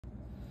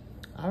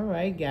All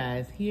right,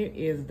 guys, here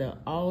is the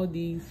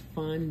Aldi's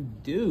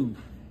fondue.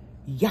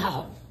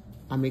 Y'all,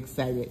 I'm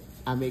excited.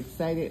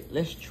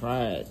 Let's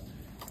try it.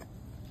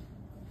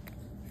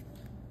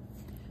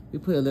 We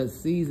put a little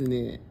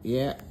seasoning in it.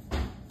 Yeah,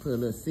 put a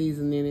little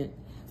seasoning in it.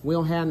 We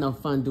don't have no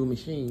fondue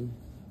machine.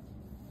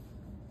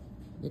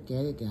 Look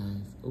at it,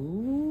 guys.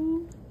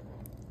 Ooh.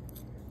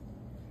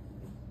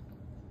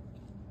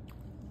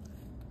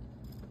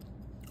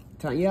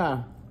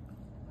 Yeah.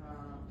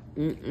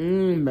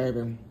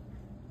 Baby.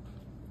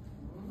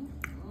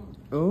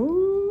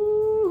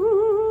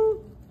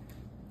 Ooh.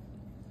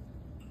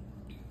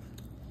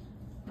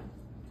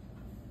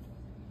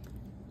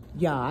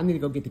 Y'all, I need to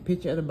go get the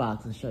picture of the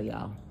box and show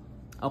y'all.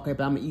 Okay,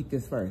 but I'm gonna eat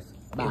this first.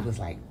 Bye. It was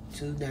like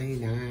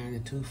 $2.99 or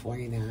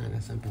 $2.49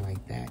 or something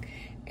like that,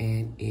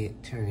 and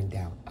it turned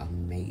out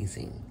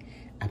amazing.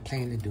 I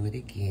plan to do it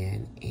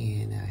again,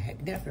 and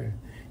had never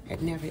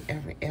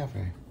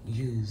ever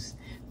used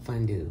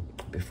fondue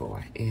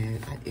before,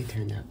 and it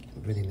turned out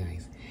really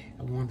nice.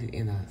 I warmed it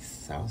in a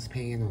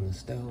saucepan on the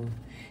stove,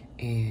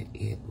 and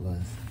it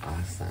was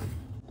awesome.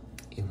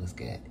 It was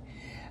good.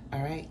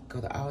 All right,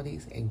 go to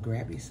Aldi's and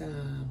grab you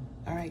some.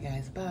 All right,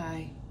 guys,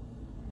 bye.